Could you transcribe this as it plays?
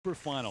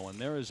Final, and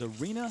there is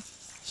IRINA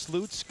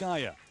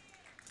SLUTSKAYA,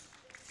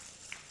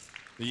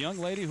 the young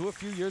lady who a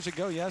few years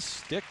ago,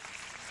 yes, Dick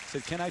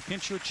said, "Can I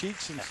pinch your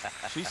cheeks?" And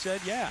she said,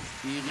 "Yeah."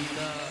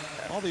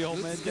 All the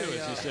old men do,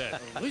 as she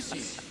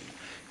said.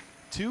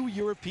 2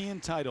 European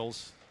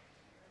titles,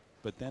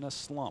 but then a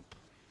slump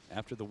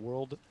after the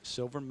world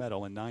silver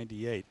medal in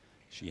 '98.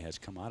 She has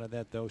come out of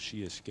that, though.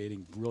 She is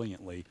skating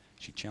brilliantly.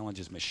 She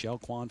challenges Michelle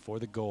Kwan for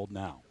the gold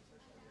now.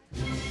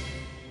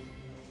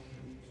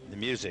 The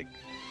music,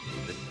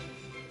 the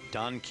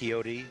Don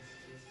Quixote,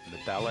 the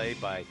ballet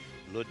by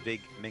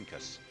Ludwig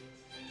Minkus.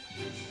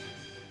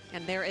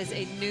 And there is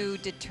a new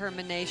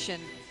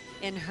determination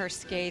in her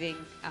skating,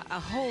 a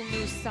whole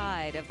new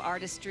side of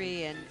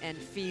artistry and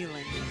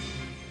feeling.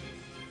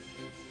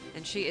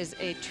 And she is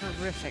a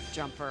terrific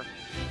jumper.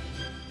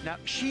 Now,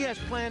 she has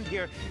planned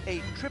here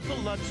a triple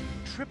Lutz,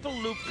 triple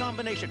loop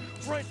combination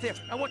right there.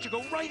 I want you to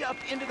go right up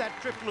into that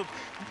triple loop.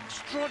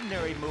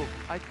 Extraordinary move.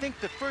 I think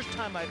the first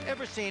time I've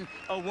ever seen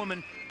a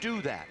woman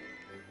do that.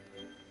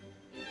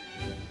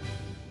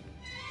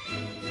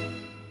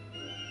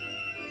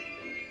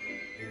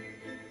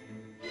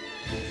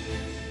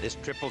 This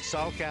triple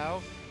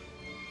salchow,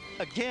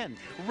 again,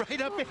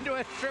 right up into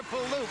a triple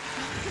loop.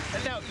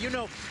 And now, you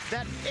know,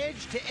 that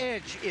edge to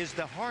edge is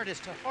the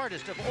hardest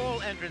of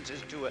all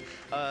entrances to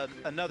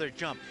another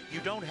jump. You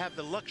don't have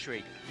the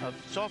luxury of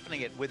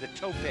softening it with a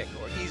toe pick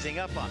or easing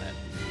up on it.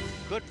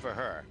 Good for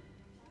her.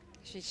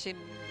 She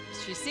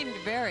seemed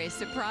very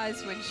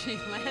surprised when she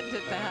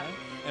landed that,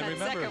 and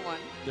remember, second one.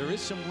 There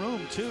is some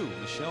room, too.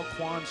 Michelle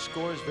Kwan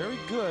scores very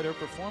good. Her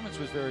performance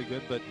was very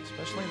good, but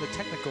especially in the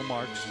technical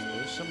marks,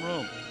 there's some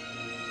room.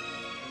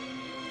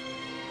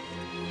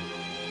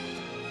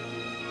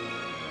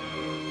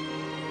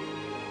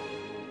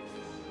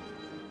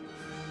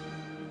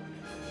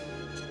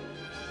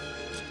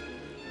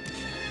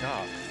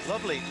 Oh,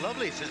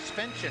 lovely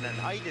suspension and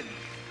height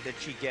that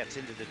she gets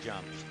into the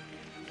jumps.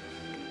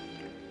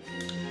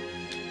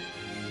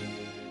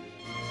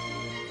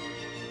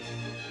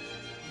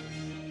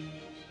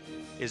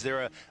 Is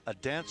there a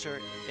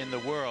dancer in the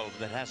world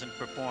that hasn't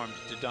performed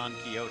to Don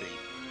Quixote?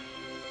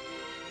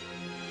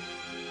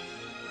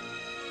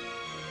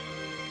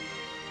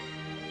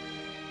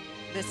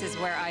 This is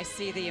where I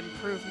see the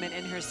improvement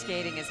in her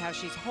skating, is how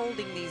she's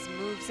holding these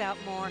moves out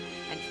more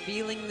and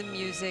feeling the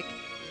music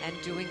and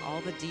doing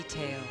all the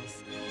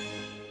details.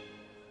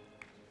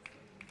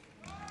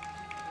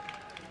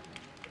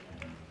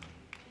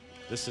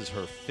 This is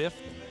her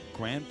 5th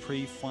Grand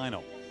Prix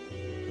final.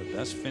 The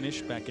best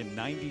finish back in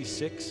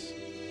 '96,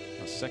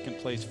 a second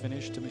place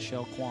finish to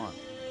Michelle Kwan.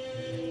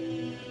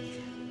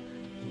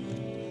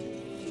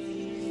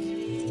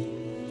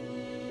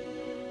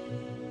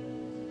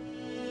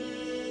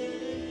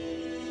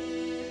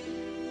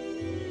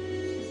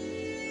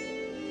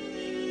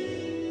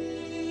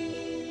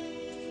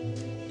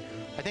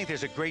 I think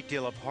there's a great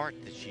deal of heart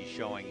that she's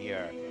showing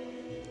here.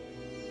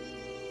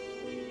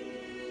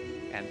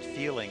 And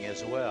feeling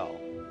as well.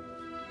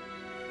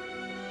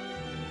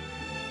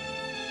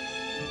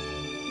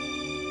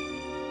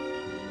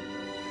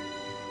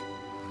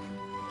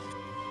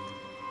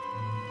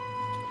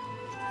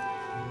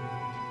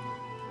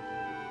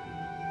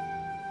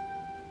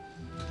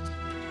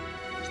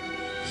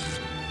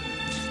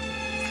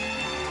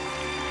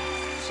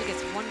 She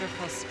gets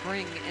wonderful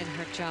spring in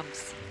her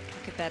jumps.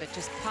 Look at that, it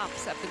just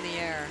pops up in the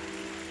air.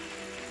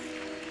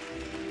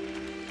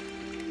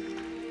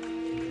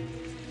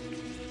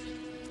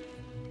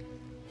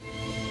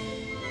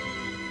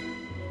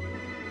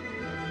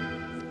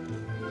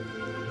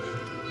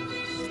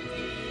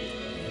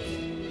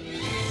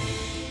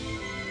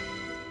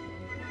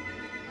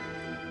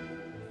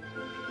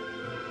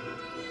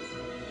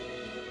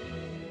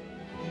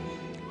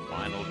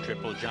 Final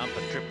triple jump,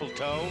 a triple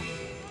toe.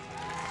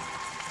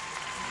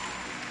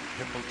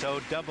 Triple toe,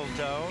 double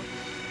toe.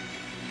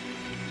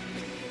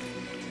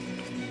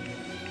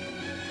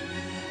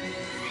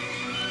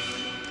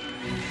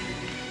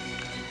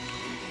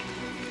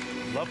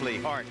 Lovely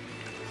heart.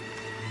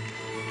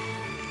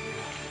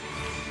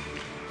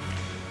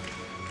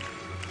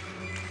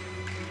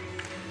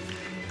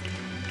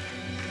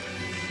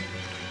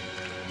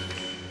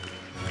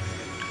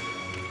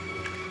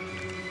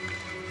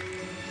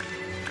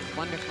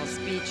 Wonderful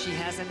speed she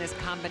has in this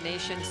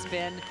combination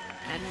spin,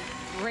 and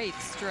great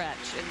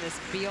stretch in this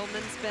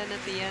Bielman spin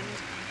at the end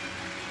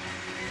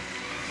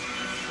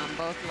on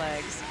both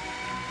legs.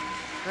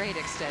 Great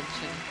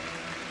extension.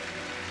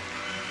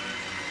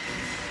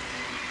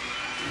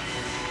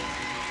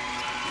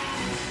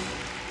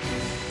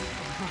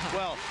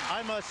 Well,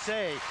 I must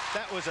say,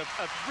 that was a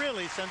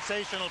really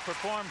sensational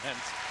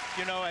performance,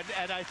 you know,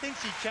 and I think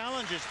she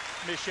challenges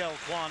Michelle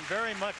Kwan very much